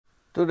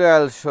Today I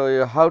will show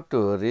you how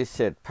to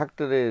reset,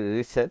 factory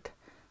reset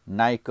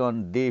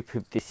Nikon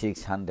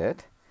D5600.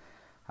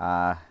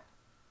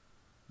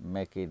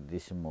 Make it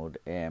this mode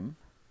M.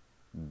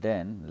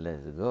 Then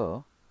let's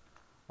go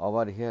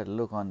over here.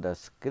 Look on the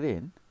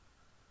screen.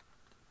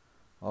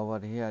 Over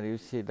here you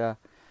see the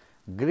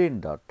green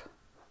dot.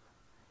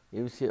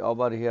 You see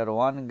over here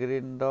one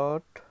green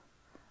dot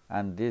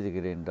and this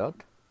green dot.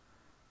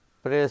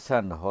 Press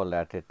and hold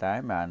at a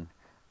time and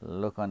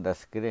look on the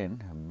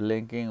screen,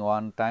 blinking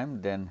one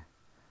time, then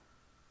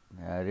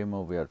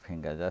remove your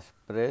finger. Just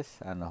press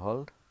and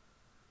hold,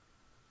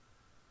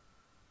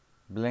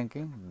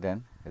 blinking,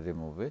 then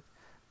remove it.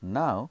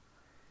 Now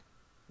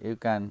you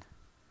can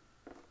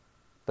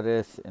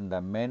press in the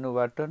menu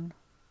button.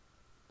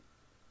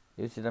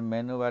 You see the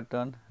menu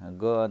button,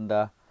 go on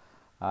the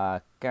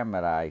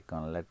camera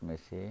icon. Let me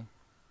see.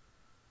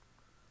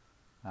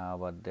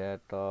 Over there,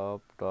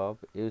 top,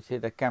 you see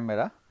the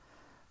camera,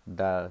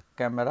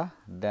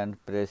 then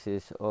press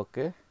is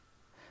OK.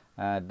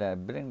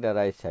 And bring the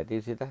right side.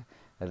 You see the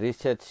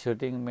reset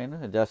shooting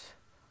menu, just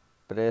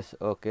press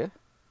OK.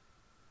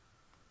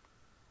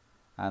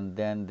 And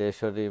then they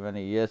should even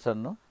yes or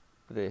no.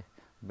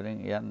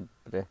 Bring in,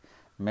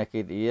 make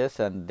it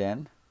yes, and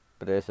then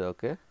press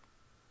OK.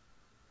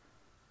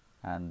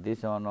 And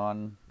this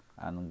one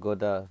and go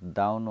the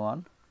down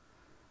one,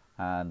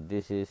 and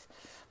this is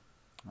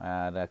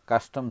the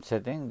custom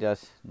setting.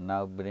 Just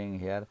now bring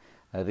here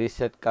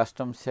reset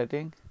custom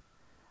setting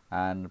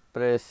and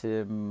press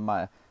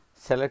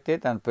select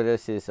it and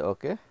press is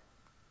OK.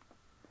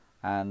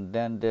 And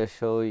then they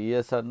show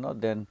yes or no,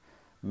 then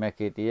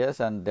make it yes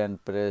and then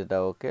press the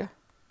OK.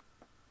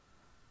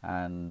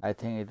 And I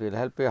think it will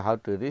help you how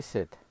to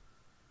reset,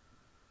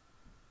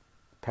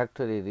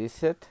 factory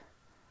reset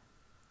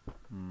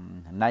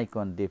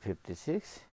Nikon D56.